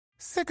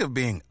Sick of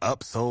being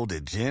upsold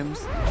at gyms?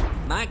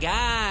 My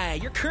guy,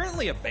 you're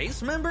currently a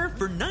base member?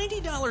 For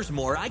 $90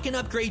 more, I can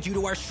upgrade you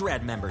to our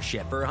Shred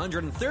membership. For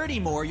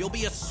 $130 more, you'll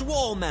be a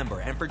Swole member.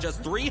 And for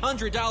just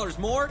 $300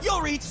 more, you'll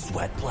reach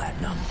Sweat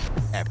Platinum.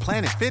 At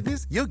Planet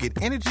Fitness, you'll get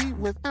energy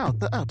without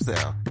the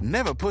upsell.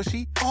 Never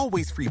pushy,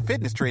 always free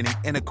fitness training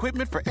and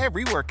equipment for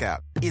every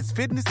workout. It's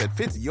fitness that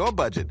fits your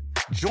budget.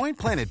 Join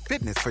Planet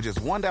Fitness for just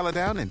 $1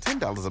 down and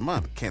 $10 a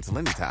month. Cancel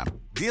anytime.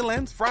 Deal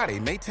ends Friday,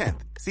 May 10th.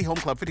 See Home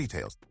Club for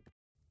details.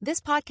 This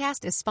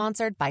podcast is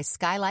sponsored by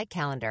Skylight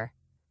Calendar.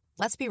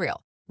 Let's be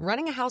real.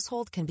 Running a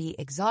household can be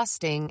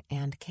exhausting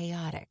and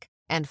chaotic.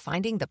 And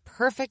finding the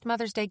perfect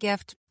Mother's Day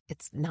gift,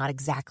 it's not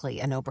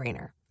exactly a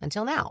no-brainer.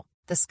 Until now.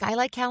 The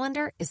Skylight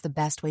Calendar is the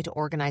best way to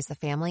organize the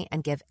family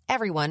and give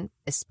everyone,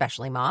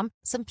 especially mom,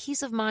 some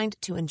peace of mind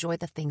to enjoy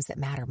the things that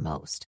matter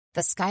most.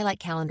 The Skylight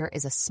Calendar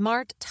is a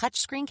smart,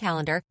 touchscreen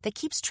calendar that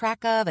keeps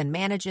track of and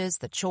manages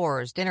the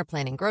chores, dinner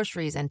planning,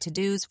 groceries, and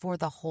to-dos for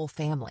the whole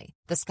family.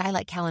 The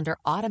Skylight Calendar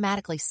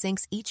automatically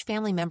syncs each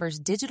family member's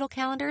digital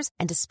calendars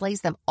and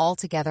displays them all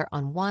together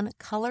on one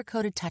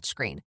color-coded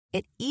touchscreen.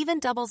 It even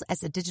doubles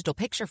as a digital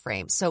picture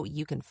frame, so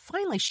you can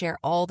finally share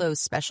all those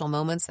special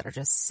moments that are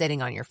just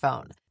sitting on your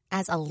phone.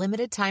 As a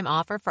limited-time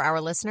offer for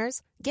our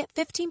listeners, get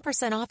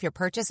 15% off your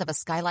purchase of a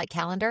Skylight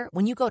Calendar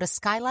when you go to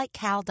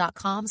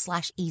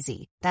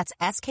skylightcal.com/easy. That's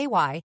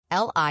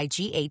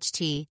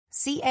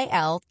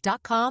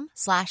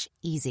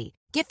SKYLIGHTCAL.com/easy.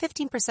 Get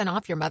 15%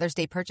 off your Mother's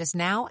Day purchase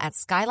now at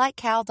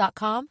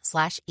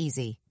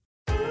skylightcal.com/easy.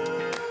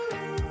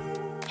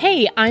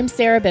 Hey, I'm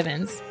Sarah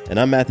Bivens. And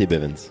I'm Matthew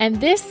Bivens.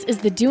 And this is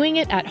the Doing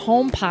It at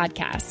Home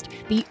podcast,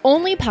 the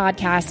only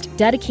podcast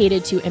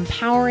dedicated to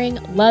empowering,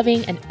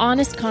 loving, and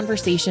honest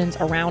conversations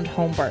around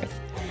home birth.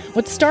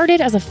 What started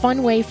as a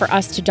fun way for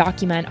us to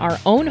document our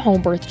own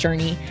home birth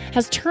journey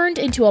has turned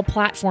into a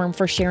platform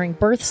for sharing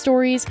birth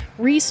stories,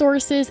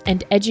 resources,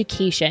 and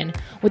education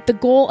with the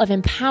goal of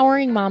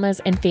empowering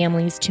mamas and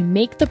families to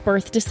make the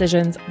birth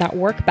decisions that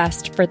work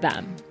best for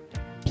them.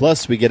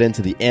 Plus, we get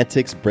into the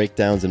antics,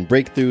 breakdowns, and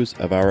breakthroughs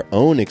of our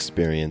own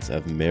experience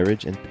of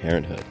marriage and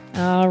parenthood.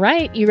 All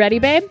right, you ready,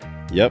 babe?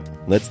 Yep,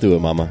 let's do it,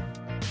 mama.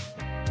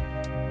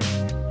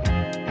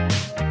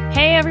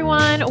 Hey,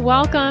 everyone.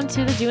 Welcome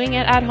to the Doing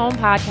It at Home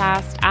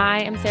podcast.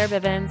 I am Sarah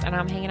Bivens, and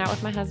I'm hanging out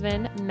with my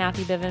husband,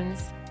 Matthew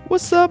Bivens.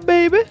 What's up,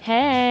 baby?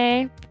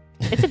 Hey.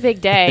 It's a big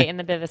day in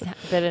the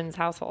Bivens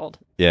household.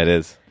 Yeah, it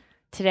is.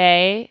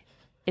 Today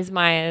is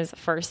Maya's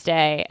first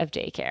day of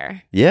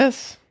daycare.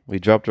 Yes. We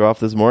dropped her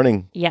off this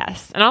morning.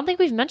 Yes. And I don't think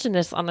we've mentioned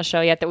this on the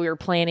show yet that we were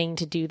planning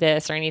to do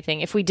this or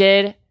anything. If we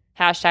did,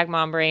 hashtag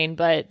mom brain,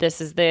 but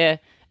this is the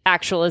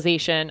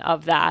actualization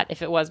of that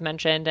if it was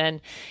mentioned.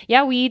 And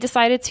yeah, we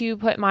decided to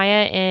put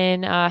Maya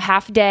in a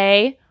half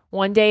day,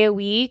 1 day a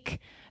week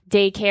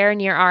daycare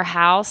near our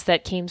house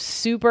that came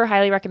super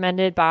highly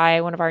recommended by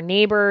one of our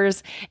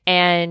neighbors.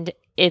 And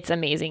it's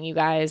amazing, you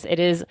guys. It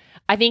is,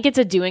 I think it's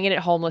a Doing It at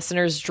Home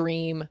listener's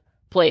dream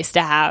place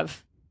to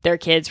have their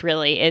kids,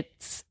 really.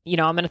 It's,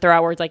 I'm going to throw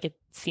out words like it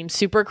seems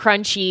super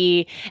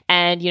crunchy,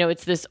 and,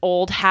 it's this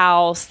old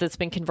house that's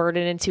been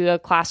converted into a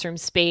classroom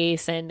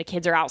space, and the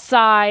kids are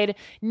outside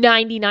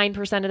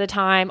 99% of the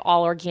time,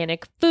 all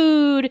organic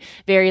food,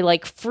 very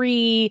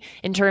free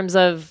in terms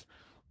of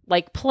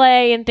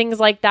play and things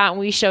like that.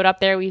 When we showed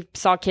up there, we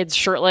saw kids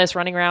shirtless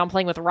running around,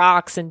 playing with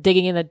rocks and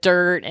digging in the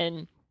dirt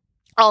and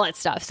all that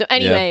stuff. So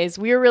anyways,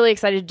 we were really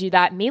excited to do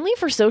that, mainly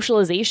for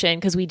socialization,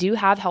 because we do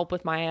have help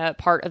with Maya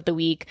part of the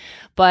week,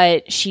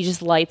 but she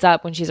just lights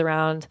up when she's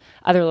around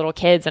other little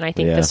kids. And I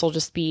think this will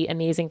just be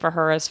amazing for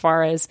her as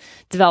far as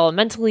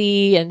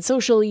developmentally and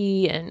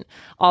socially and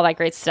all that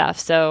great stuff.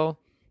 So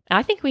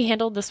I think we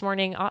handled this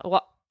morning.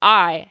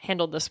 I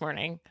handled this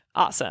morning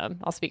awesome.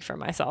 I'll speak for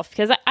myself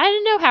because I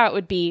didn't know how it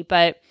would be,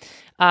 but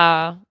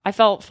I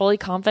felt fully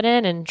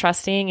confident and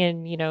trusting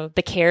in,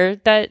 the care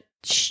that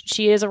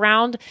she is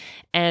around.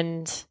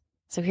 And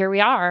so here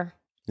we are.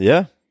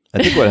 Yeah.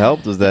 I think what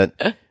helped was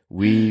that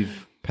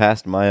we've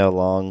passed Maya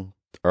along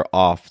or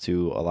off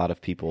to a lot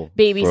of people.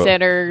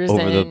 Babysitters.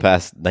 Over the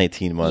past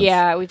 19 months.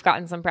 Yeah. We've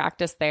gotten some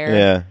practice there.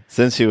 Yeah.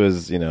 Since she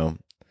was, when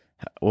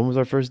was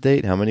our first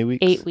date? How many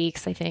weeks? 8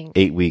 weeks, I think.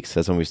 8 weeks.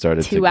 That's when we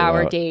started. 2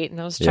 hour date. And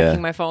I was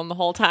checking my phone the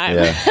whole time.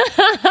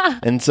 Yeah.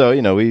 And so,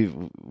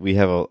 we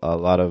have a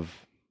lot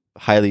of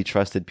highly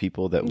trusted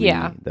people that we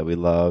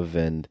love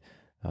and,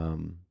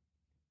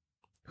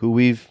 who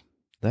we've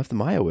left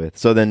Maya with.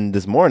 So then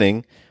this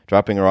morning,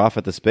 dropping her off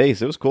at the space,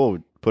 it was cool. We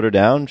put her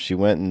down. She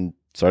went and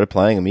started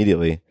playing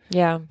immediately.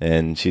 Yeah.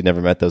 And she'd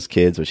never met those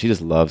kids, but she just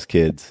loves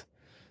kids.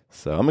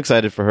 So I'm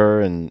excited for her,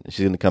 and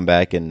she's going to come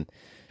back and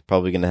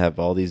probably going to have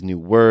all these new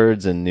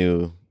words and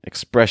new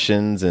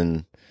expressions.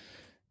 And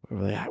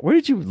we're like, where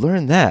did you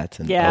learn that?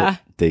 And,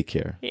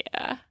 daycare.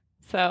 Yeah.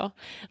 So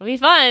it'll be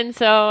fun.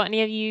 So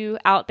any of you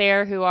out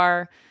there who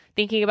are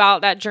thinking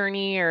about that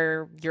journey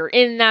or you're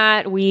in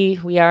that, we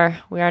are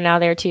now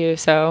there too.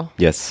 So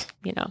yes,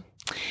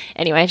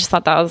 anyway, I just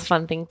thought that was a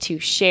fun thing to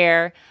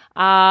share.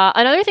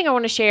 Another thing I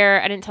want to share,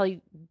 I didn't tell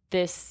you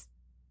this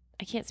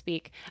can't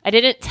speak. I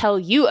didn't tell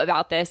you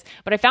about this,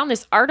 but I found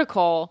this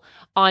article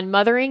on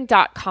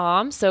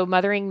mothering.com. So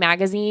Mothering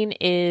Magazine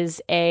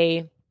is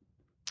a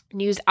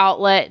news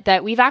outlet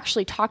that we've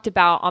actually talked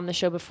about on the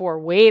show before,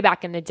 way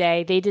back in the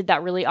day. They did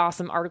that really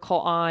awesome article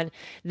on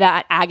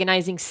that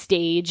agonizing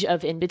stage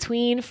of in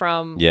between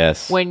from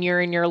when you're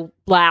in your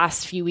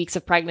last few weeks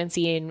of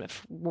pregnancy and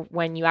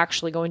when you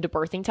actually go into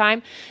birthing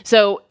time.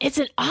 So it's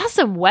an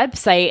awesome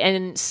website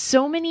and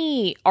so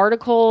many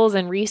articles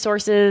and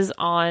resources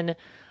on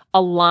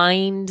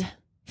aligned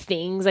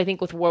things, I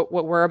think, with what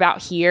we're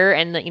about here.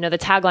 And the, the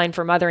tagline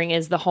for Mothering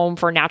is the home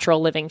for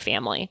natural living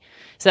family.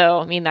 So,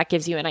 I mean, that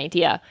gives you an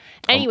idea.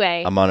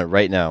 Anyway. I'm on it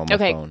right now on my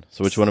phone.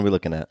 So which one are we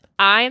looking at?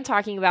 I am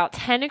talking about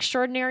 10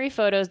 extraordinary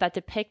photos that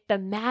depict the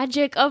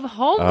magic of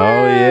home birth.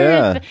 Oh,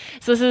 yeah.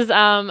 So this is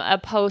a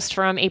post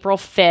from April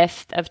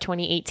 5th of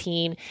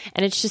 2018.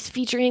 And it's just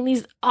featuring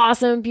these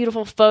awesome,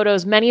 beautiful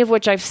photos, many of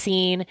which I've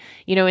seen,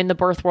 in the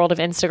birth world of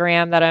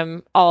Instagram that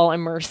I'm all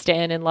immersed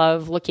in and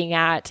love looking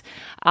at.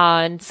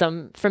 And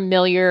some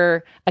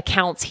familiar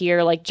accounts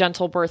here like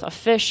Gentle Birth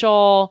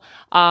Official,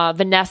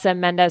 Vanessa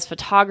Mendez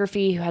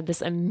Photography, who had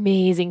this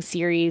amazing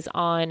series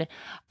on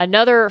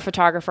another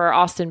photographer,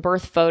 Austin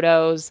Birth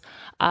Photos,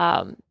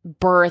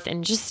 birth,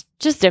 and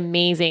just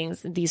amazing,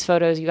 these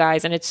photos, you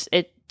guys. And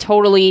it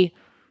totally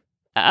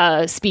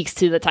speaks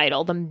to the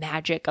title, The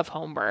Magic of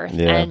Home Birth.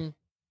 Yeah. And,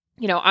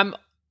 I'm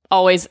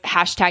always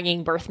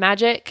hashtagging birth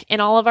magic in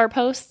all of our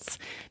posts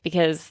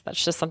because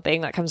that's just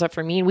something that comes up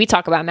for me. And we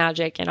talk about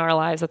magic in our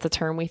lives. That's a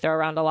term we throw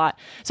around a lot.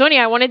 So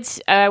anyway,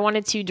 I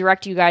wanted to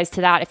direct you guys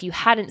to that. If you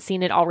hadn't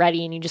seen it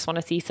already and you just want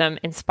to see some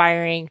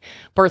inspiring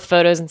birth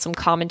photos and some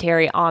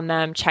commentary on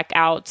them, check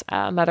out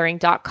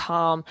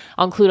mothering.com.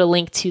 I'll include a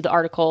link to the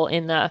article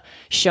in the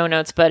show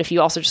notes. But if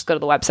you also just go to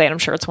the website, I'm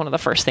sure it's one of the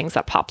first things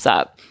that pops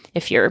up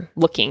if you're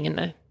looking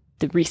in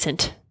the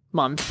recent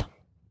month.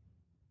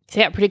 So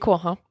yeah, pretty cool,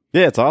 huh?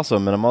 Yeah, it's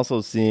awesome. And I'm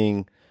also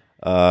seeing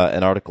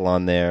an article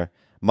on there.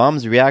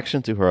 Mom's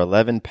reaction to her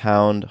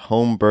 11-pound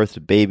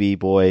home-birthed baby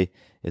boy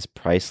is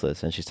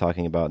priceless. And she's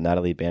talking about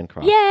Natalie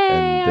Bancroft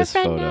and this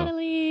our friend photo.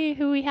 Natalie,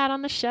 who we had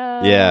on the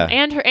show. Yeah.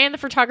 And the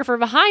photographer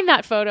behind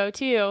that photo,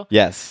 too.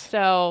 Yes.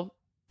 So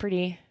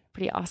pretty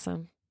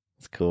awesome.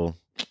 It's cool.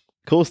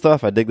 Cool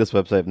stuff. I dig this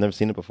website. I've never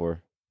seen it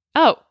before.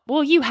 Oh,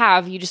 well, you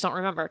have. You just don't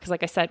remember. Because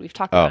like I said, we've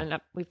talked about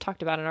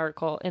an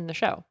article in the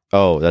show.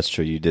 Oh, that's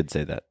true. You did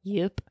say that.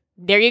 Yep.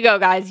 There you go,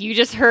 guys. You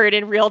just heard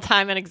in real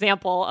time an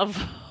example of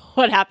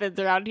what happens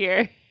around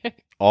here.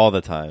 All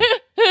the time.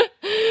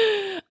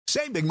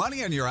 Save big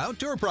money on your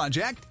outdoor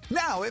project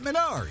now at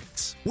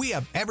Menards. We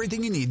have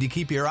everything you need to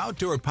keep your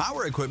outdoor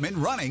power equipment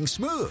running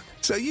smooth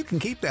so you can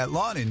keep that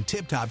lawn in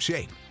tip-top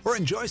shape or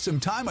enjoy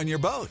some time on your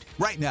boat.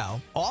 Right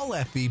now, all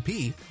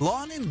FVP,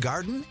 lawn and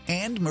garden,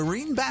 and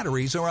marine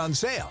batteries are on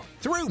sale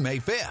through May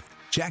 5th.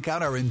 Check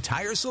out our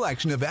entire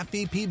selection of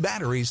FVP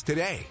batteries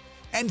today.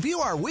 And view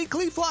our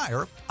weekly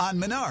flyer on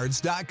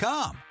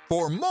Menards.com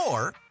for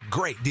more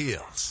great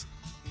deals.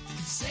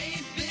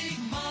 Save big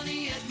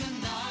money at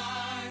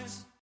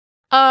Menards.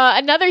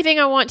 Another thing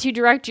I want to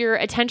direct your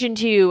attention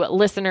to,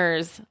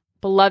 listeners,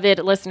 beloved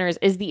listeners,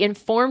 is the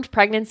Informed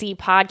Pregnancy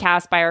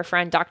podcast by our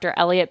friend Dr.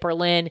 Elliot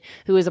Berlin,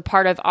 who is a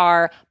part of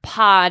our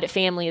pod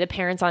family, the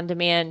Parents on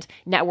Demand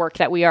network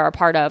that we are a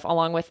part of,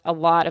 along with a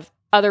lot of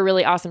other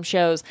really awesome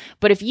shows.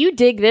 But if you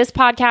dig this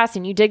podcast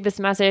and you dig this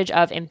message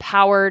of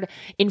empowered,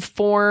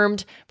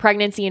 informed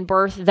pregnancy and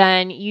birth,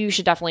 then you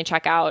should definitely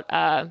check out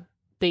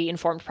the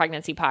Informed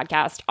Pregnancy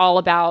podcast, all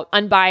about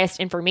unbiased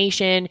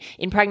information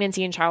in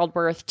pregnancy and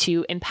childbirth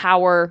to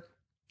empower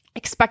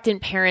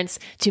expectant parents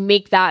to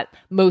make that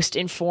most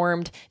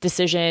informed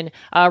decision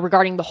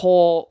regarding the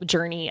whole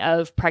journey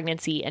of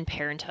pregnancy and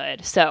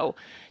parenthood. So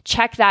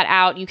check that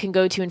out. You can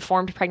go to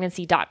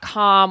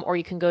informedpregnancy.com or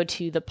you can go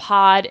to the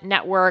Pod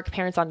Network,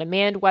 Parents on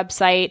Demand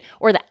website,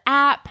 or the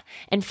app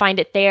and find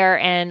it there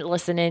and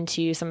listen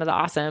into some of the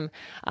awesome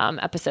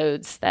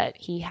episodes that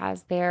he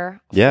has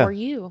there for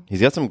you.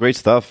 He's got some great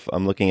stuff.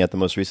 I'm looking at the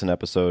most recent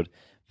episode,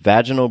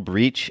 Vaginal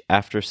Breach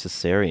After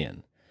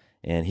Cesarean.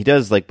 And he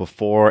does like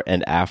before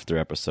and after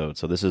episodes.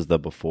 So this is the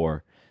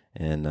before.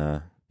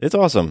 And it's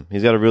awesome.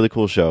 He's got a really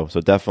cool show. So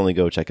definitely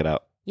go check it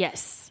out.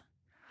 Yes.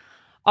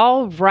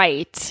 All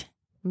right.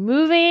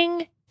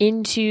 Moving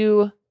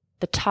into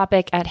the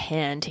topic at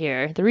hand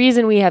here. The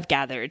reason we have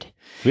gathered.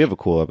 We have a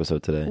cool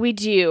episode today. We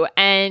do.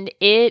 And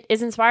it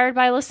is inspired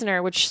by a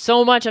listener, which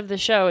so much of the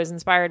show is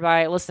inspired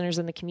by listeners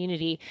in the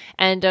community.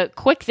 And a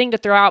quick thing to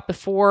throw out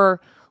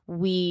before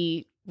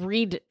we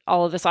read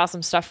all of this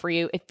awesome stuff for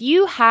you. If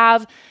you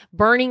have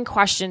burning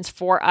questions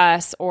for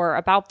us or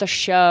about the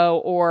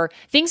show or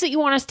things that you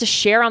want us to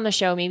share on the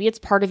show, maybe it's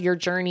part of your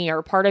journey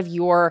or part of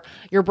your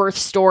birth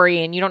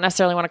story and you don't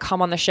necessarily want to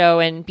come on the show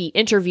and be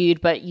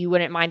interviewed, but you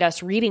wouldn't mind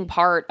us reading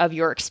part of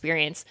your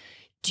experience,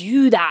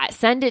 do that.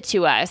 Send it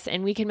to us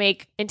and we can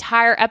make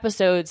entire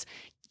episodes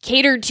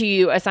catered to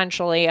you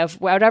essentially of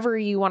whatever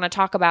you want to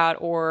talk about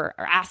or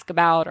ask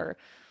about or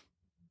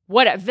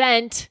what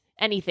event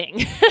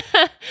anything.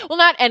 Well,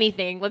 not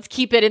anything. Let's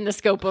keep it in the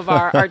scope of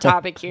our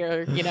topic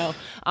here.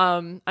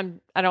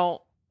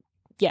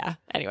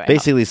 Anyway.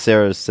 Basically,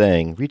 Sarah's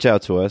saying, reach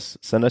out to us,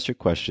 send us your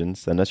questions,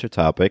 send us your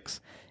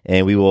topics,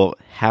 and we will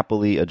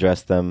happily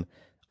address them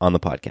on the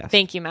podcast.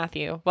 Thank you,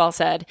 Matthew. Well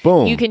said.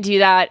 Boom. You can do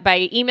that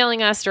by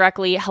emailing us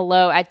directly,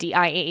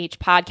 hello@DIAH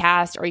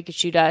podcast, or you could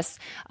shoot us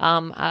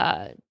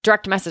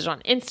direct message on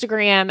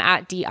Instagram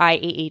at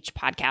DIAH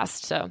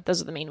podcast. So those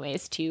are the main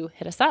ways to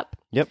hit us up.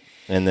 Yep.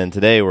 And then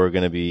today we're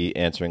going to be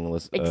answering a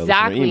listener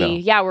email.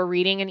 Yeah, we're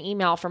reading an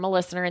email from a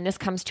listener, and this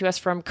comes to us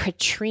from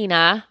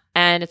Katrina.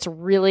 And it's a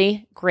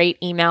really great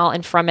email.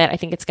 And from it, I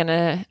think it's going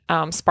to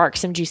spark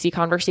some juicy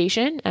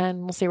conversation,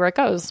 and we'll see where it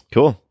goes.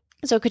 Cool.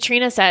 So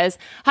Katrina says,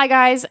 "Hi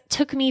guys,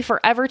 took me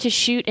forever to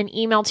shoot an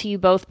email to you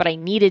both, but I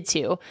needed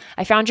to.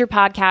 I found your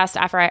podcast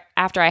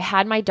after I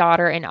had my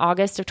daughter in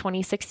August of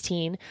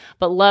 2016,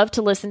 but love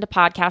to listen to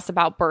podcasts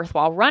about birth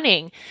while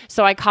running.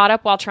 So I caught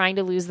up while trying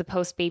to lose the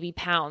post-baby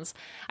pounds.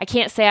 I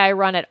can't say I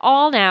run at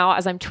all now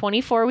as I'm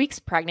 24 weeks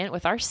pregnant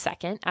with our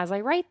second as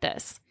I write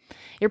this.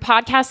 Your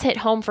podcast hit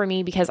home for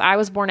me because I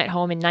was born at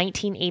home in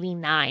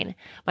 1989.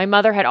 My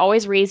mother had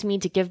always raised me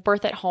to give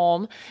birth at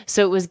home,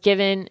 so it was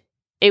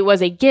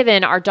a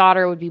given our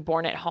daughter would be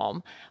born at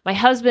home. My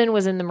husband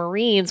was in the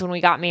Marines when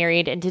we got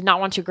married and did not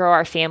want to grow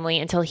our family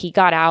until he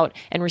got out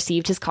and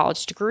received his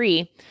college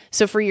degree.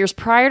 So for years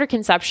prior to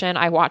conception,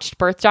 I watched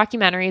birth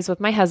documentaries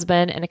with my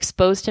husband and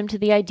exposed him to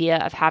the idea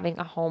of having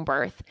a home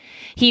birth.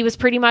 He was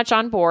pretty much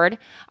on board.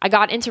 I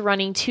got into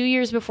running 2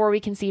 years before we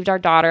conceived our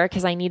daughter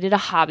because I needed a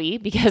hobby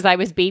because I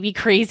was baby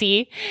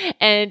crazy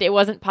and it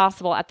wasn't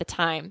possible at the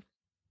time.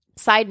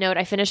 Side note,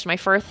 I finished my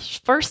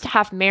first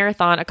half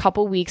marathon a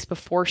couple weeks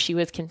before she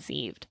was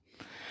conceived.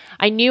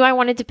 I knew I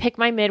wanted to pick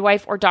my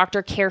midwife or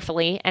doctor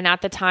carefully, and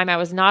at the time I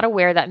was not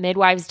aware that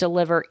midwives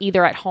deliver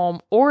either at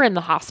home or in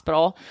the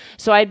hospital,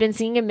 so I had been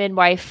seeing a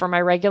midwife for my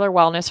regular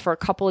wellness for a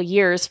couple of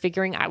years,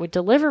 figuring I would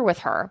deliver with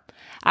her.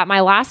 At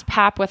my last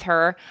PAP with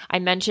her, I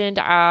mentioned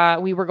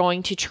we were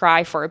going to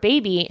try for a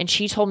baby, and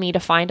she told me to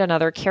find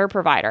another care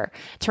provider.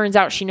 Turns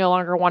out she no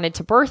longer wanted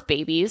to birth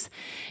babies,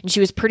 and she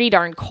was pretty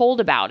darn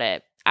cold about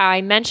it.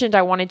 I mentioned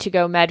I wanted to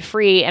go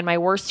med-free, and my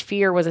worst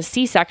fear was a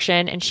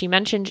C-section, and she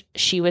mentioned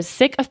she was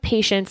sick of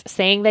patients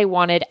saying they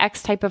wanted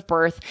X type of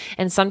birth,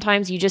 and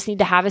sometimes you just need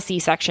to have a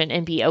C-section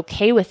and be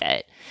okay with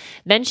it.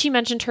 Then she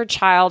mentioned her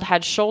child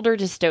had shoulder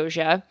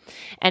dystocia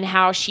and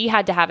how she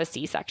had to have a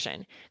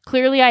C-section.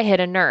 Clearly, I hit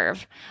a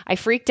nerve. I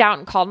freaked out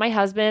and called my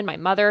husband, my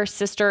mother,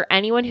 sister,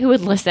 anyone who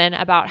would listen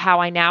about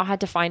how I now had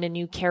to find a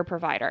new care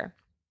provider.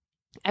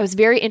 I was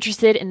very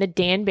interested in the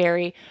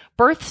Danbury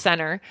Birth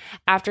Center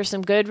after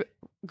some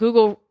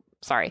Google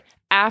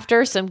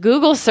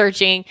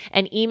searching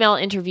and email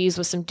interviews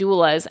with some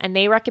doulas, and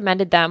they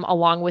recommended them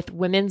along with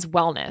Women's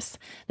Wellness.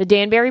 The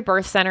Danbury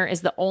Birth Center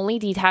is the only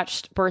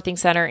detached birthing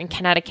center in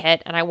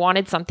Connecticut, and I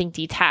wanted something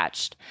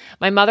detached.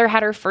 My mother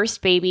had her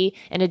first baby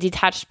in a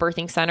detached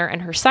birthing center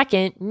and her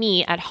second,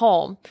 me, at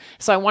home,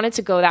 so I wanted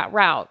to go that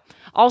route.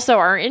 Also,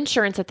 our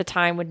insurance at the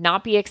time would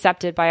not be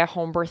accepted by a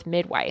home birth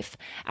midwife.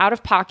 Out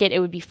of pocket, it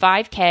would be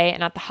 $5,000,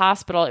 and at the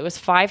hospital, it was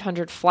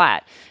 $500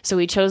 flat. So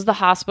we chose the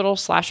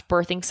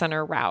hospital/birthing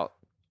center route.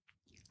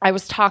 I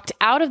was talked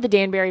out of the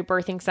Danbury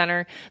Birthing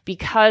Center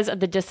because of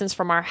the distance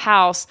from our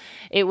house.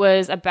 It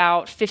was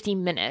about 50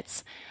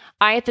 minutes.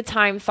 I, at the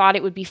time, thought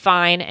it would be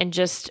fine and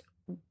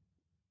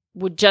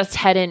would just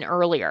head in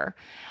earlier.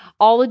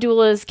 All the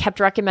doulas kept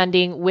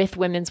recommending with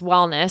Women's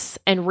Wellness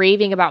and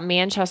raving about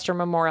Manchester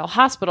Memorial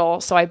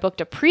Hospital, so I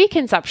booked a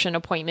pre-conception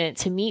appointment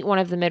to meet one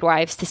of the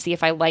midwives to see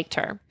if I liked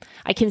her.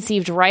 I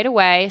conceived right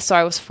away, so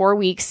I was 4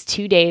 weeks,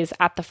 2 days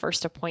at the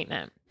first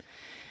appointment.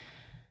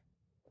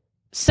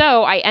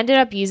 So I ended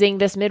up using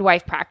this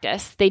midwife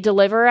practice. They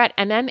deliver at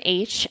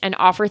MMH and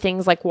offer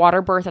things like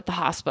water birth at the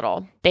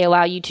hospital. They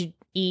allow you to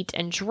eat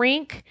and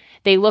drink.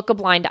 They look a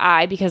blind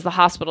eye because the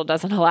hospital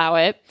doesn't allow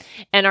it,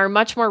 and are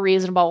much more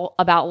reasonable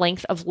about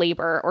length of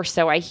labor, or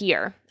so I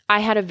hear. I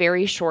had a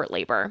very short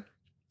labor.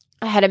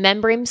 I had a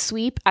membrane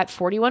sweep at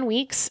 41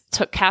 weeks,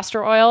 took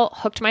castor oil,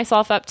 hooked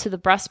myself up to the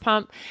breast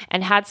pump,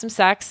 and had some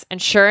sex,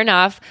 and sure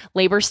enough,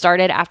 labor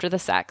started after the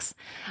sex.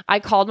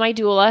 I called my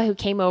doula, who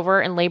came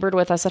over and labored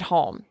with us at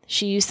home.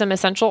 She used some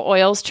essential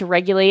oils to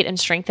regulate and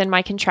strengthen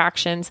my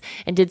contractions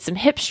and did some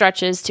hip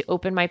stretches to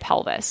open my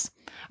pelvis.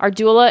 Our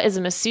doula is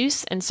a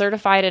masseuse and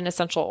certified in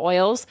essential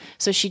oils,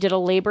 so she did a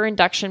labor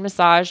induction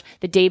massage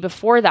the day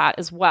before that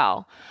as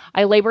well.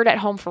 I labored at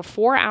home for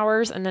 4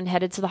 hours and then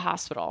headed to the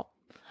hospital.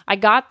 I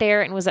got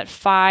there and was at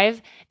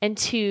 5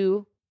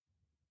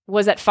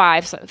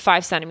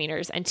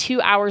 centimeters, and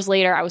 2 hours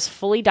later, I was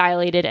fully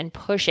dilated and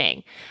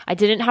pushing. I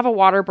didn't have a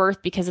water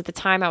birth because at the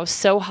time I was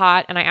so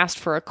hot, and I asked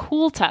for a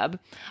cool tub.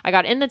 I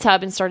got in the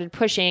tub and started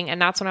pushing,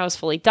 and that's when I was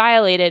fully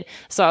dilated,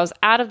 so I was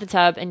out of the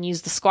tub and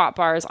used the squat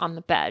bars on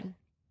the bed.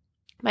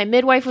 My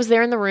midwife was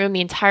there in the room the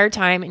entire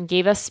time and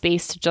gave us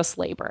space to just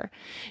labor.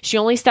 She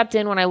only stepped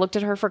in when I looked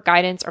at her for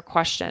guidance or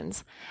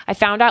questions. I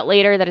found out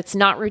later that it's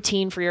not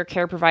routine for your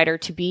care provider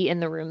to be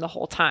in the room the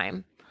whole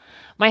time.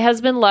 My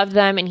husband loved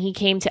them and he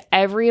came to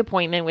every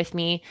appointment with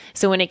me.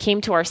 So when it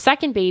came to our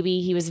second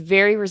baby, he was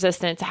very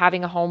resistant to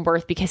having a home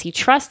birth because he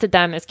trusted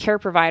them as care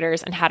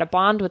providers and had a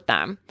bond with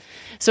them.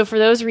 So for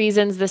those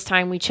reasons, this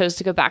time we chose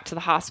to go back to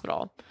the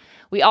hospital.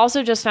 We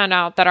also just found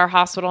out that our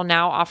hospital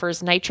now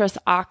offers nitrous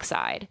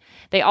oxide.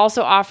 They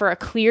also offer a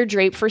clear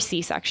drape for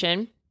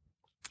C-section.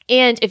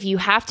 And if you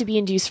have to be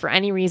induced for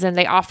any reason,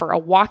 they offer a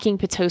walking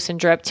Pitocin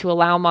drip to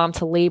allow mom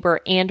to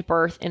labor and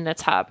birth in the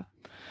tub.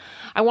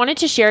 I wanted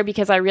to share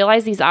because I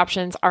realize these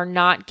options are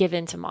not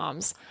given to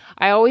moms.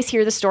 I always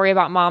hear the story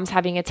about moms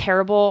having a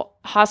terrible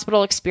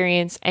hospital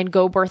experience and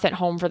go birth at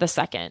home for the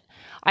second.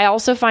 I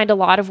also find a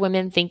lot of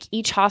women think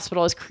each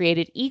hospital is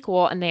created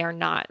equal and they are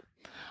not.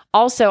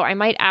 Also, I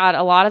might add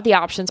a lot of the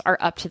options are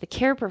up to the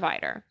care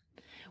provider.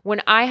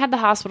 When I had the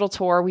hospital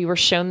tour, we were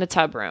shown the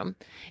tub room.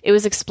 It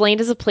was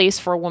explained as a place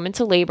for a woman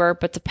to labor,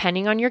 but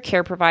depending on your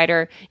care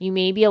provider, you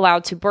may be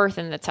allowed to birth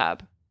in the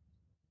tub.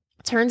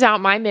 Turns out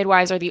my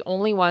midwives are the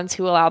only ones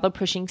who allow the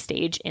pushing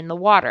stage in the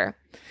water.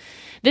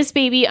 This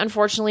baby,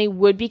 unfortunately,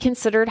 would be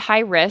considered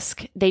high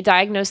risk. They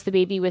diagnosed the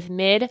baby with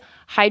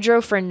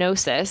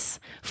mid-hydrophreноsis,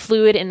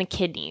 fluid in the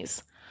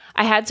kidneys.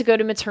 I had to go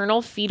to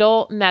maternal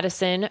fetal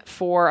medicine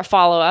for a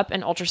follow-up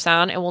and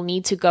ultrasound and will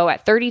need to go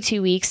at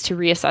 32 weeks to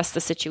reassess the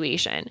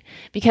situation.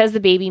 Because the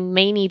baby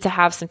may need to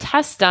have some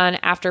tests done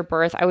after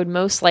birth, I would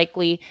most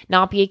likely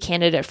not be a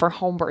candidate for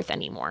home birth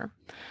anymore.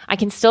 I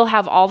can still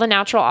have all the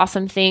natural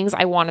awesome things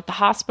I want at the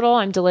hospital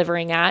I'm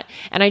delivering at,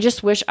 and I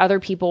just wish other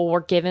people were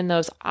given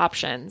those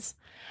options.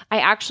 I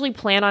actually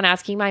plan on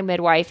asking my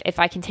midwife if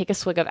I can take a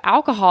swig of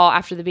alcohol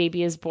after the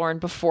baby is born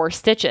before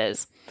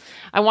stitches.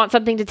 I want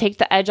something to take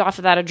the edge off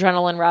of that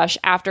adrenaline rush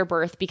after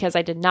birth because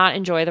I did not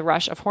enjoy the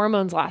rush of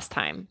hormones last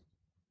time.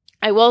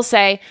 I will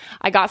say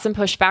I got some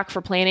pushback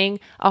for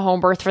planning a home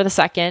birth for the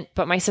second,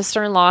 but my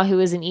sister-in-law, who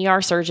is an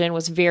ER surgeon,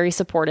 was very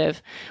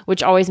supportive,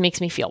 which always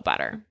makes me feel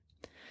better.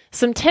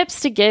 Some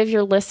tips to give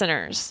your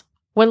listeners.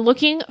 When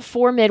looking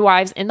for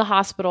midwives in the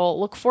hospital,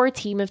 look for a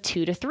team of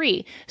 2 to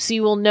 3 so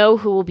you will know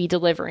who will be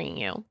delivering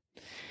you.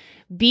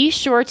 Be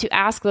sure to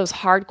ask those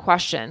hard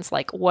questions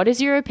like, what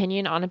is your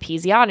opinion on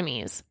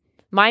episiotomies?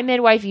 My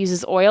midwife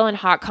uses oil and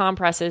hot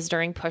compresses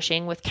during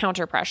pushing with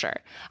counter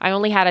pressure. I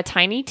only had a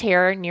tiny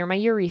tear near my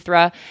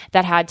urethra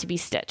that had to be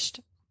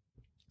stitched.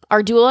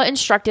 Our doula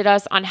instructed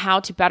us on how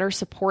to better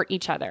support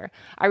each other.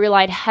 I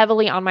relied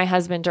heavily on my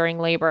husband during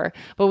labor,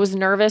 but was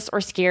nervous or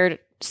scared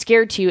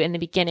to in the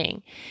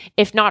beginning.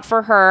 If not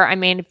for her, I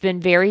may have been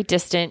very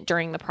distant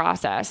during the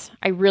process.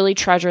 I really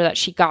treasure that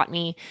she got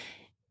me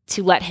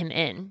to let him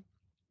in.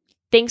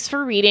 Thanks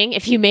for reading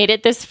if you made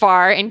it this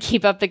far, and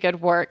keep up the good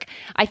work.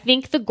 I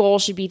think the goal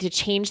should be to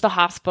change the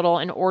hospital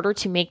in order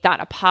to make that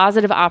a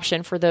positive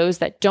option for those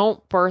that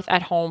don't birth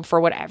at home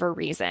for whatever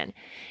reason.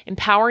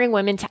 Empowering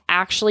women to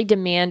actually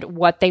demand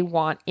what they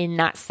want in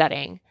that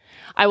setting.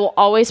 I will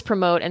always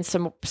promote and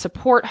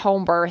support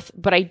home birth,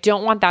 but I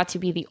don't want that to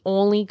be the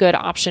only good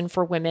option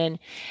for women,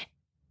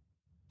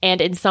 and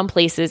in some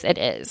places it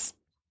is.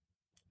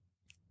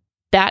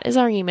 That is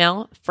our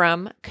email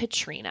from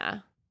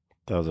Katrina.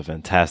 That was a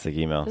fantastic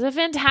email. It was a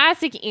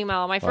fantastic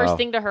email. My first Wow.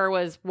 thing to her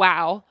was,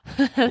 wow.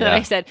 Then Yeah.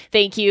 I said,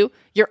 thank you.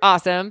 You're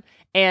awesome.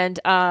 And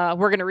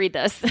we're going to read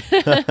this.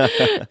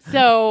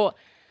 So,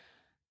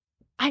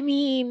 I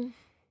mean,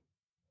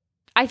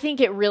 I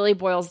think it really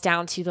boils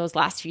down to those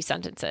last few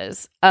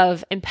sentences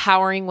of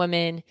empowering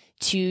women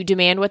to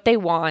demand what they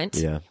want,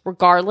 Yeah.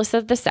 regardless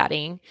of the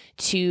setting,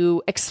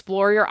 to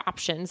explore your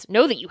options,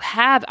 know that you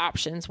have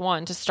options,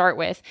 one, to start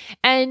with,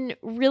 and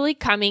really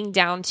coming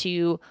down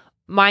to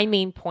my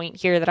main point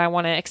here that I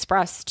want to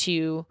express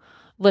to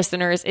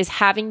listeners is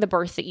having the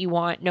birth that you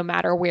want no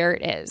matter where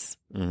it is.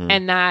 Mhm.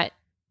 And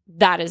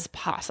that is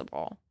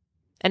possible.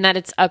 And that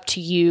it's up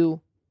to you,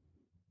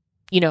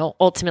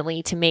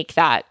 ultimately to make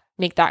that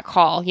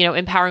call,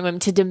 empowering women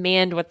to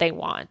demand what they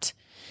want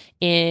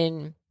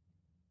in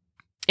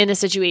the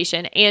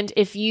situation. And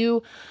if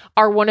you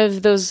are one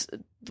of those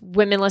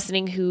women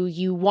listening who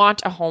you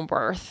want a home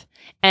birth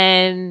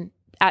and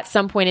at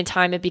some point in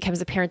time, it becomes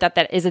apparent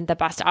that isn't the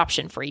best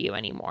option for you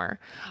anymore.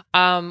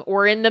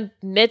 Or in the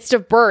midst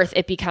of birth,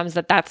 it becomes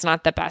that that's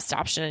not the best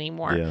option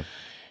anymore. Yeah.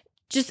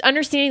 Just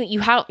understanding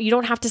that you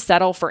don't have to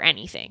settle for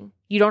anything.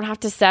 You don't have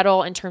to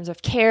settle in terms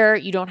of care.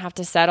 You don't have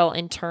to settle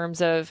in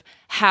terms of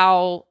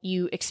how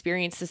you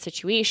experience the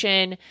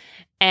situation.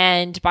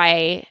 And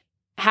by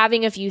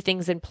having a few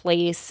things in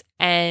place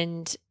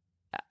and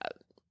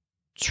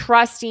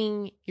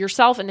trusting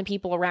yourself and the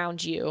people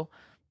around you,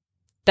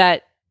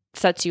 that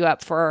sets you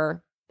up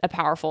for a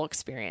powerful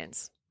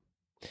experience.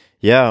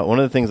 Yeah, one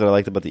of the things that I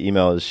liked about the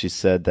email is she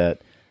said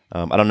that,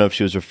 I don't know if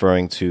she was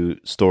referring to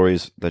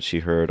stories that she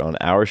heard on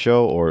our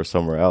show or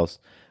somewhere else,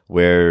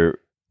 where,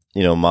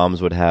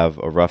 moms would have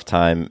a rough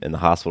time in the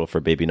hospital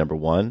for baby number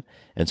 1,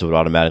 and so would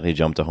automatically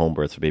jump to home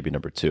birth for baby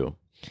number 2.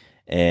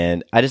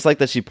 And I just like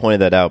that she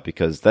pointed that out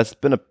because that's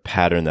been a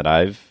pattern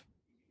that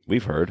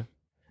we've heard,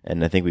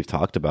 and I think we've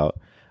talked about.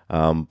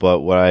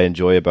 But what I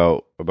enjoy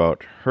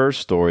about her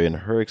story and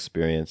her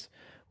experience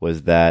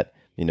was that,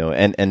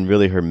 and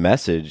really her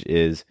message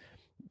is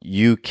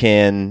you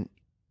can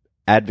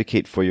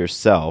advocate for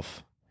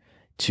yourself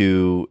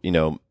to,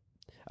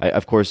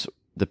 of course,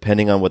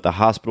 depending on what the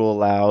hospital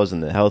allows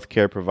and the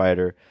healthcare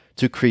provider,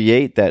 to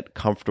create that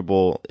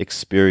comfortable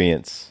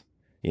experience,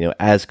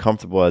 as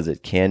comfortable as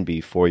it can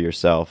be for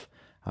yourself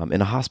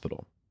in a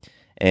hospital.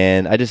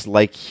 And I just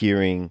like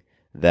hearing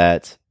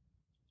that,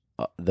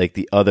 like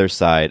the other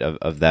side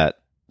of that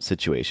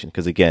situation.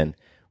 Because again,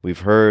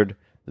 we've heard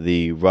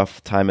the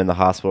rough time in the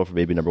hospital for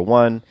baby number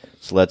 1.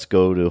 So let's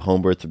go to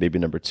home birth for baby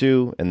number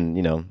 2. And,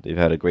 they've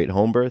had a great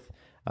home birth.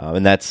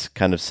 And that's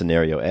kind of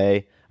scenario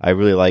A. I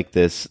really like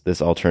this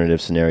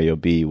alternative scenario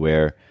B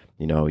where,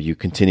 you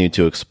continue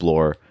to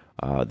explore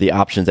the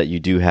options that you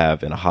do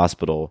have in a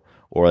hospital,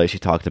 or like she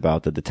talked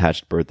about, the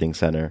detached birthing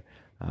center,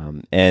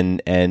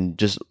 and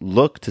just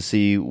look to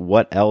see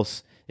what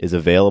else is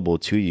available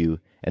to you.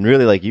 And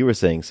really, like you were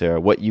saying, Sarah,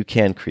 what you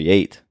can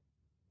create,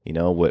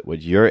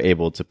 what you're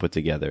able to put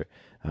together,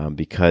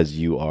 because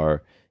you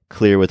are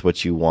clear with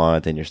what you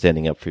want and you're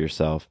standing up for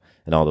yourself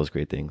and all those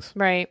great things.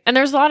 Right. And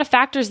there's a lot of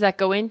factors that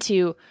go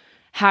into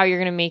how you're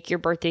going to make your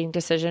birthing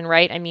decision,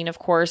 right? I mean, of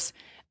course,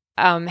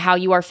 how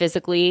you are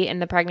physically in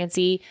the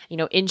pregnancy,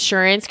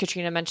 insurance.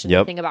 Katrina mentioned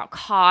the thing about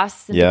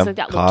costs and things like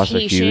that,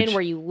 location,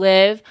 where you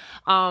live.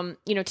 To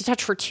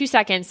touch for 2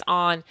 seconds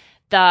on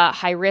the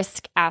high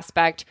risk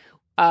aspect,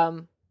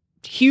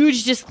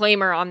 huge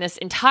disclaimer on this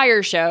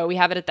entire show. We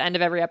have it at the end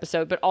of every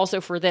episode, but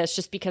also for this,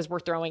 just because we're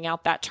throwing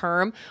out that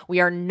term. We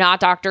are not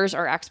doctors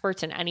or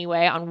experts in any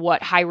way on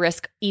what high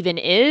risk even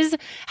is,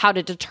 how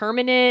to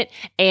determine it,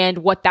 and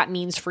what that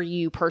means for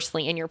you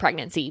personally in your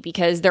pregnancy,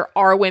 because there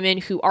are women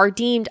who are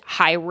deemed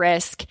high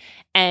risk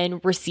and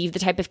receive the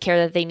type of care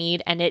that they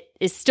need, and it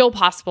is still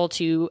possible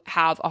to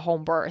have a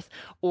home birth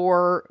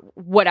or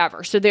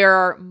whatever. So there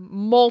are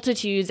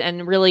multitudes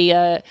and really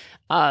a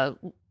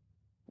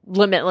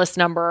limitless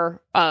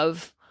number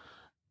of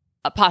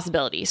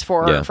possibilities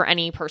for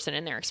any person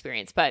in their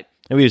experience. And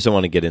we just don't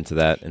want to get into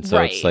that. And so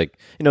It's like,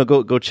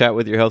 go chat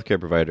with your healthcare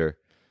provider,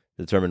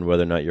 determine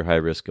whether or not you're high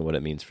risk and what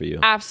it means for you.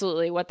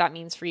 Absolutely. What that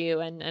means for you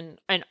and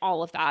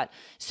all of that.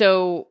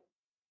 So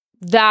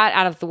that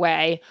out of the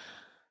way,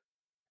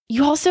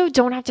 you also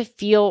don't have to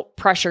feel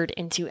pressured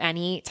into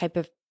any type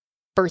of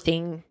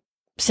birthing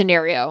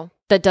scenario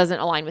that doesn't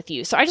align with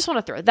you. So I just want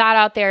to throw that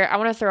out there. I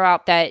want to throw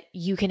out that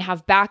you can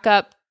have a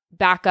backup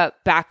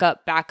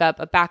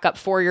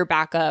for your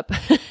backup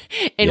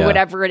and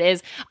whatever it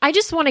is. I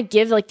just want to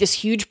give like this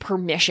huge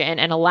permission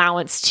and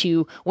allowance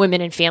to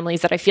women and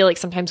families that I feel like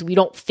sometimes we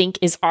don't think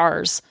is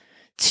ours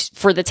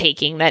for the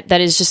taking, that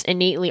is just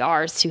innately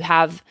ours to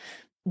have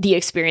the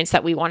experience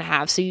that we want to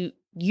have. So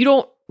you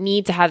don't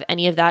need to have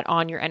any of that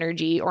on your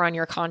energy or on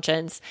your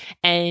conscience.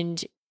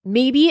 And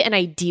maybe an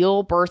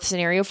ideal birth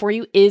scenario for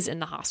you is in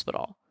the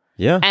hospital.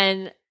 Yeah.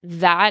 And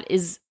that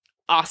is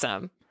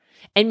awesome.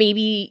 And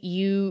maybe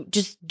you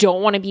just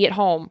don't want to be at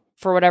home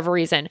for whatever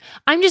reason.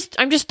 I'm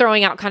just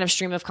throwing out kind of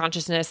stream of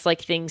consciousness,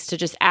 like things to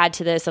just add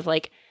to this of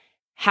like,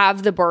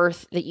 have the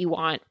birth that you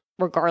want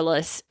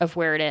regardless of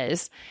where it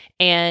is.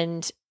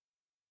 And,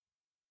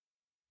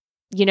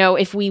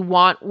 if we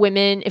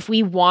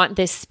want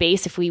this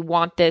space, if we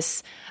want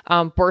this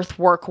birth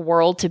work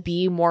world to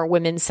be more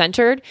women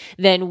centered,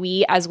 then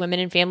we as women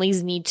and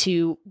families need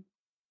to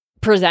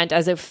present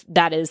as if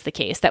that is the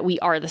case, that we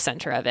are the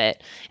center of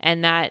it,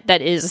 and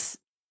that is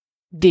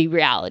the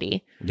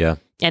reality. Yeah.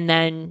 And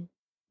then,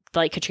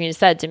 like Katrina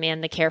said,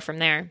 demand the care from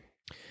there.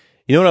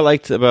 You know what I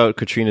liked about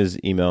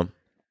Katrina's email?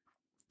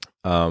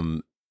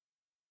 Not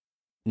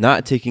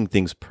taking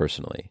things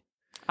personally.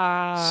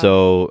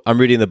 So I'm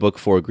reading the book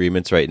 4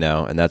 Agreements right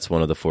now, and that's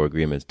one of the 4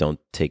 agreements. Don't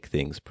take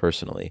things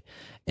personally.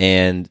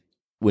 And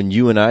when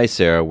you and I,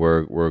 Sarah,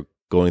 were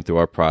going through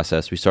our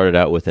process, we started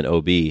out with an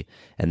OB,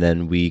 and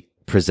then we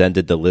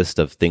presented the list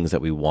of things that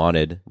we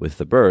wanted with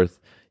the birth.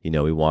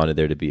 We wanted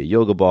there to be a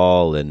yoga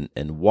ball and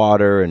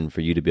water and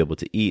for you to be able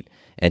to eat.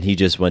 And he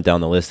just went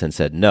down the list and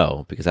said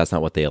no, because that's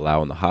not what they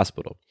allow in the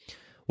hospital.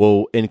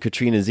 Well, in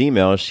Katrina's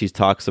email, she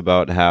talks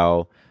about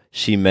how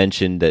she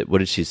mentioned that,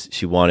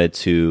 she wanted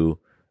to,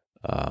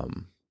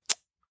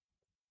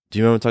 do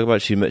you remember what I'm talking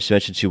about? She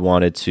mentioned she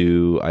wanted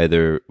to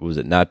either,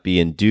 not be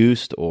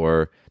induced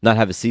or not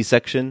have a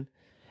C-section.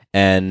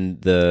 And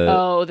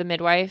the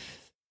midwife.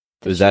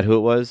 Was that who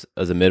it was?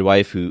 As a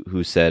midwife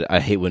who said, I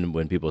hate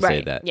when people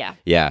say that. Yeah.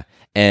 Yeah.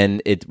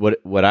 And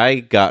what I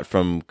got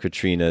from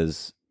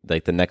Katrina's,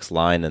 like the next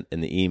line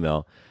in the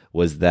email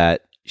was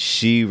that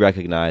she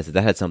recognized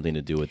that had something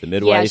to do with the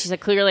midwife. Yeah, she said,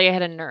 clearly I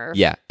had a nerve.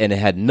 Yeah. And it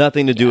had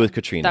nothing to do with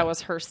Katrina. That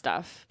was her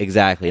stuff.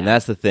 Exactly. Yeah. And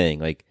that's the thing,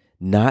 like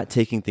not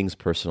taking things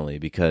personally,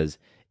 because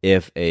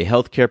if a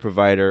healthcare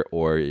provider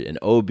or an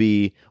OB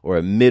or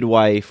a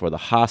midwife or the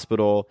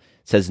hospital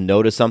says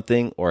no to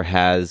something or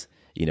has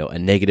a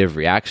negative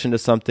reaction to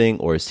something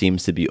or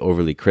seems to be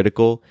overly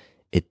critical,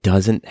 it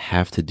doesn't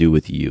have to do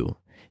with you.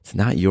 It's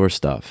not your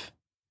stuff.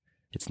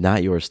 It's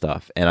not your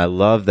stuff. And I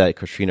love that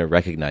Katrina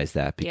recognized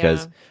that,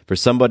 because for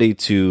somebody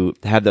to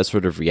have that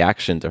sort of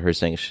reaction to her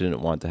saying she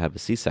didn't want to have a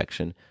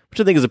C-section, which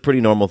I think is a pretty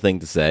normal thing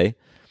to say,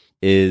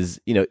 is,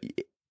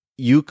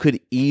 you could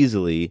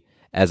easily,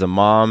 as a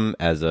mom,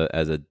 as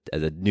a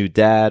new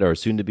dad or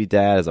soon to be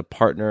dad, as a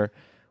partner,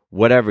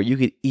 whatever, you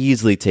could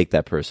easily take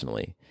that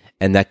personally,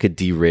 and that could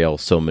derail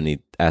so many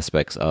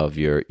aspects of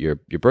your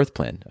birth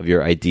plan, of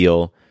your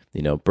ideal,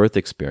 birth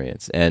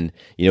experience. And,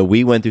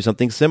 we went through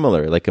something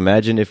similar. Like,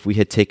 imagine if we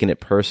had taken it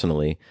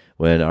personally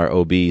when our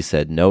OB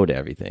said no to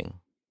everything,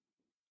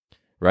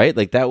 right?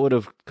 Like, that would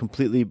have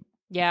completely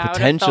potentially I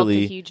would have felt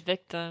a huge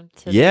victim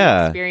to the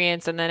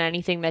experience, and then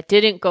anything that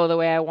didn't go the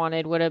way I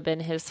wanted would have been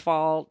his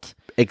fault.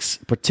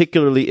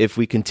 Particularly if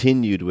we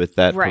continued with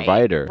that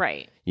provider,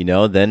 right?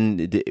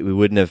 Then we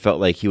wouldn't have felt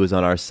like he was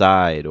on our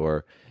side,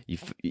 or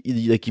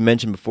like you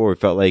mentioned before, it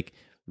felt like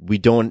we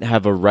don't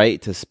have a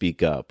right to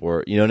speak up,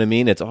 or you know what I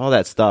mean? It's all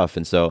that stuff,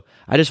 and so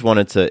I just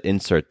wanted to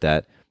insert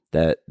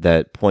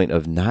that point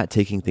of not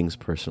taking things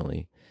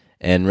personally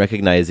and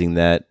recognizing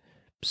that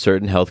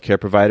certain healthcare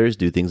providers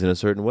do things in a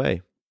certain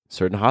way.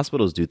 Certain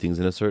hospitals do things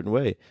in a certain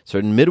way.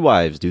 Certain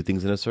midwives do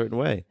things in a certain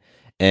way.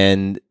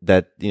 And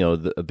that,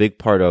 a big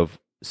part of,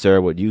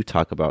 Sarah, what you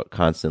talk about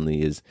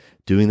constantly is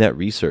doing that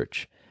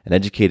research and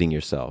educating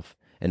yourself.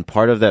 And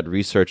part of that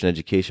research and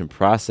education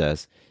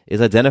process is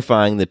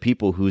identifying the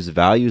people whose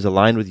values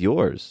align with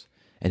yours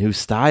and whose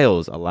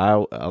styles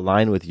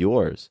align with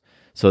yours,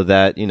 so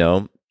that,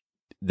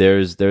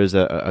 there's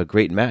a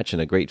great match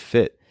and a great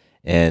fit.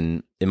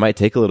 And it might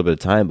take a little bit of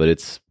time, but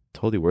it's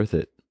totally worth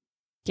it.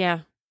 Yeah.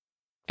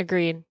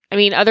 Agreed. I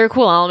mean, other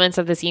cool elements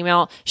of this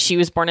email, she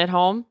was born at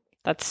home.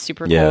 That's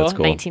super cool. That's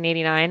cool.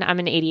 1989. I'm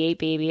an 88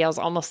 baby. I was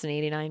almost an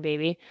 89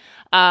 baby.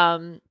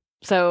 And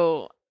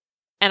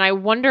I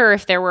wonder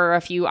if there were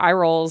a few eye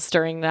rolls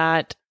during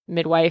that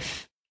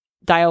midwife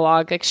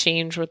dialogue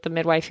exchange with the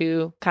midwife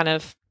who kind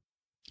of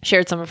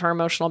shared some of her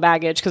emotional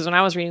baggage. Because when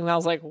I was reading that, I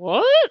was like,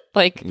 what?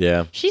 Like,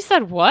 she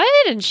said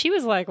what? And she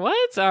was like,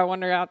 what? So I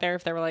wonder out there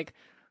if they were like,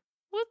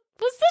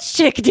 what's this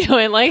chick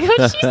doing? Like,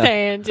 what's she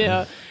saying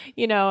to,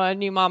 a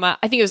new mama?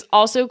 I think it was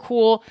also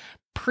cool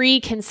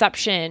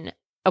preconception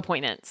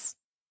appointments.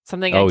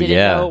 Something I didn't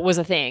know was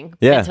a thing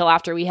until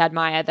after we had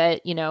Maya,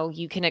 that,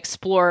 you can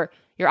explore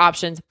your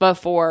options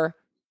before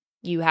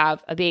you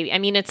have a baby. I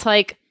mean, it's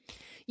like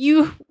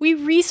we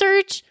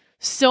research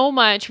so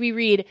much. We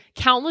read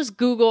countless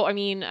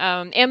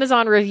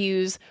Amazon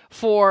reviews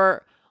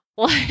for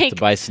like to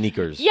buy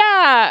sneakers.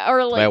 Yeah.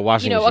 Or like, buy a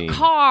washing machine. A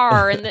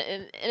car. and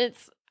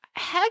it's,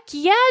 heck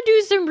yeah,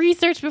 do some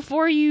research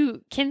before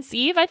you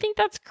conceive. I think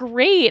that's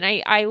great.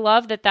 And I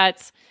love that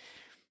that's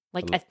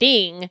like a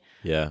thing.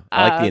 Yeah.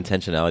 I like the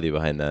intentionality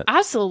behind that.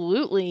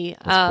 Absolutely.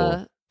 That's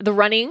cool. The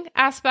running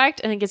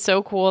aspect, I think it's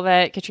so cool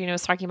that Katrina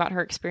was talking about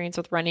her experience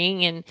with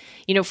running. And,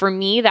 for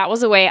me, that was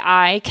the way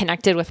I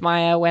connected with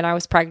Maya when I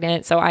was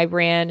pregnant. So I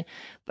ran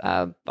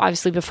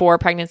obviously before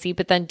pregnancy,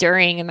 but then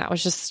during, and that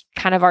was just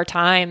kind of our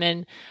time.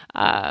 And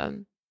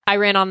I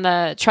ran on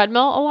the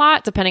treadmill a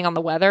lot, depending on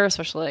the weather,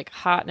 especially like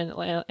hot in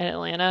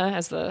Atlanta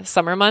as the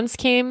summer months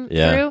came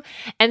through.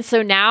 And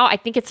so now I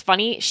think it's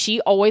funny.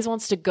 She always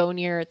wants to go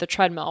near the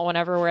treadmill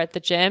whenever we're at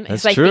the gym.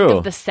 That's I true. think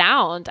of the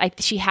sound.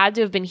 She had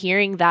to have been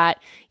hearing that,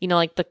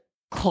 like the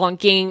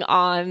clunking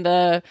on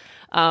the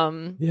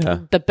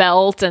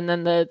belt and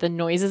then the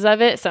noises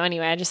of it. So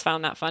anyway, I just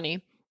found that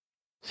funny.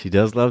 She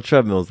does love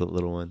treadmills, that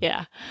little one.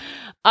 Yeah.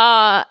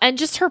 And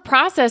just her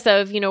process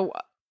of,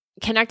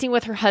 connecting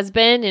with her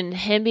husband and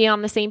him being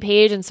on the same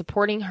page and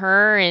supporting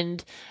her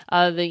and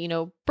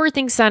the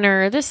birthing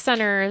center, this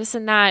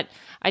and that.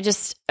 I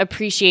just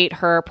appreciate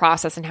her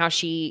process and how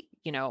she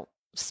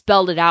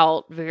spelled it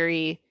out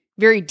very,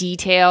 very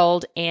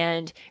detailed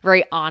and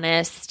very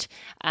honest.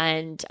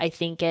 And I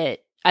think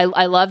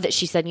I love that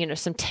she said,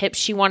 some tips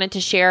she wanted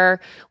to share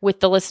with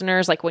the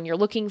listeners, like when you're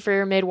looking for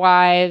your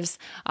midwives,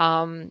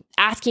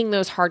 asking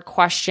those hard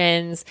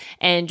questions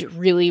and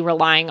really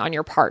relying on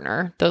your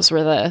partner. Those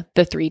were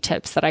the 3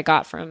 tips that I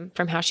got from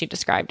how she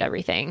described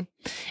everything.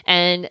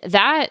 And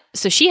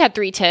so she had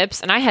 3 tips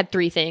and I had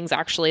 3 things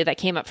actually that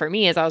came up for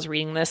me as I was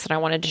reading this and I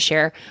wanted to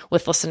share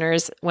with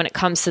listeners when it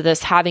comes to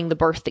this, having the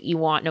birth that you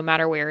want, no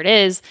matter where it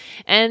is.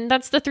 And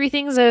that's the 3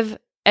 things of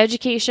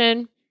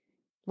education,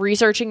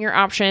 researching your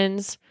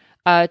options,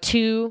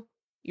 2,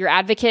 your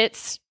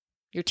advocates,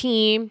 your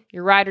team,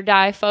 your ride or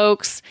die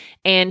folks,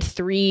 and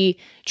 3,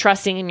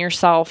 trusting in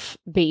yourself,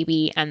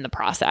 baby, and the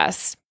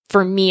process.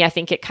 For me, I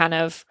think it kind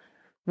of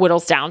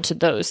whittles down to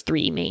those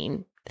 3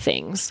 main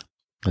things.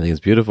 I think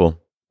it's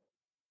beautiful.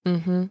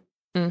 So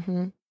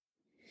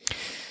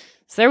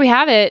there we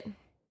have it.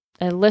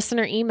 A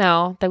listener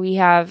email that we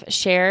have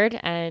shared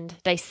and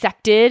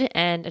dissected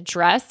and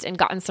addressed and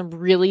gotten some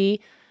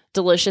really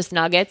delicious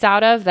nuggets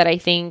out of that I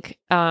think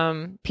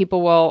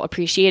people will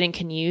appreciate and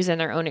can use in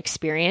their own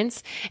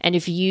experience. And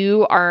if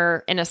you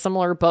are in a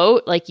similar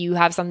boat, like you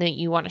have something that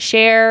you want to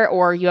share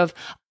or you have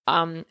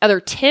other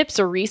tips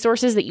or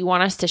resources that you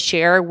want us to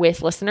share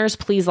with listeners,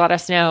 please let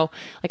us know.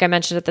 Like I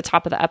mentioned at the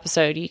top of the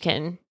episode, you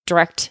can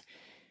direct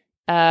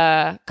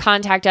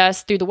contact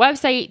us through the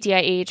website,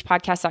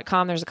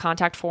 diahpodcast.com. There's a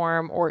contact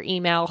form, or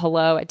email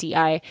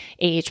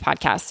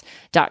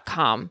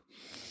hello@diahpodcast.com.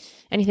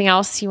 Anything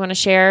else you want to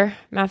share,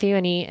 Matthew?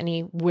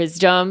 Any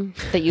wisdom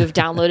that you have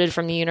downloaded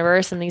from the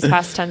universe in these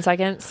past 10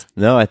 seconds?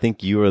 No, I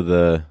think you are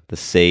the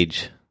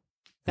sage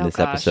in this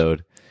gosh.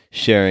 episode,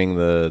 sharing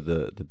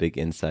the big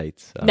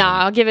insights.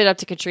 Nah, I'll give it up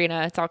to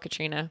Katrina. It's all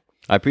Katrina.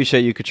 I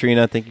appreciate you,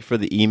 Katrina. Thank you for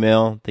the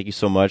email. Thank you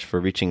so much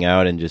for reaching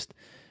out and just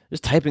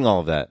typing all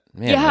of that.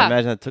 Man, Yeah. I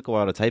imagine that took a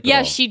while to type it Yeah,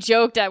 all. she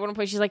joked at one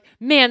point. She's like,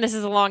 man, this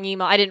is a long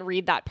email. I didn't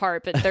read that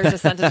part, but there's a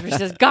sentence where she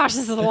says, gosh,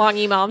 this is a long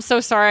email. I'm so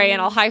sorry,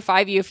 and I'll high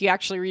five you if you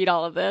actually read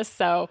all of this.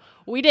 So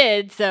we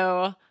did.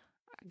 So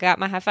I got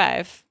my high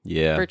five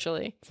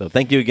virtually. So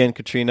thank you again,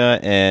 Katrina.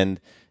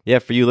 And yeah,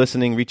 for you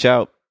listening, reach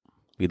out.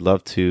 We'd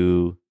love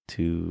to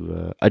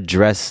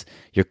address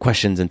your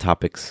questions and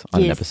topics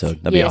on an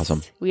episode. That'd be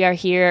awesome. We are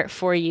here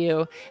for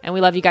you, and we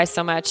love you guys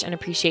so much and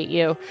appreciate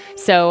you.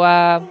 So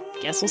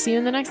guess we'll see you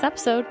in the next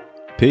episode.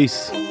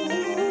 Peace.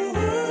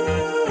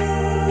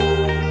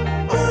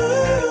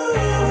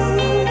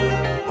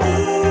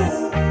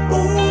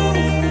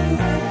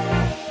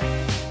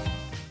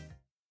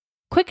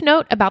 Quick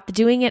note about the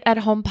Doing It at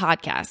Home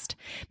podcast.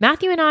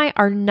 Matthew and I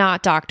are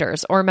not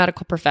doctors or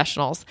medical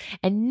professionals,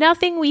 and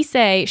nothing we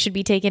say should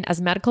be taken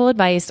as medical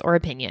advice or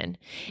opinion.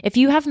 If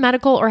you have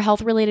medical or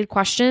health-related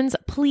questions,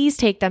 please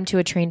take them to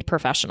a trained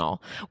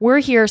professional. We're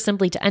here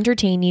simply to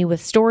entertain you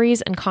with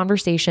stories and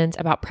conversations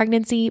about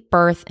pregnancy,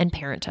 birth, and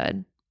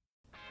parenthood.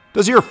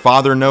 Does your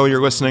father know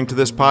you're listening to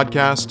this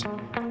podcast?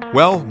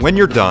 Well, when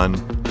you're done,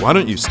 why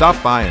don't you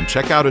stop by and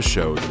check out a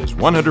show that is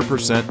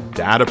 100%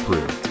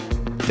 dad-approved.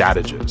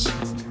 Dadages.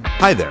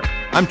 Hi there,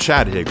 I'm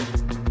Chad Higgle.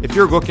 If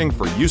you're looking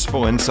for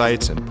useful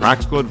insights and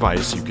practical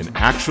advice you can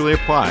actually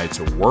apply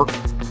to work,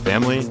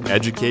 family,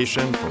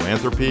 education,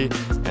 philanthropy,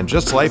 and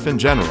just life in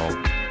general,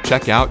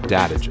 check out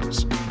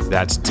Dadages.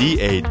 That's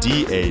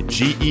DADAGES,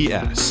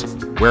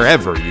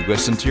 wherever you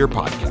listen to your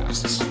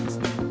podcasts.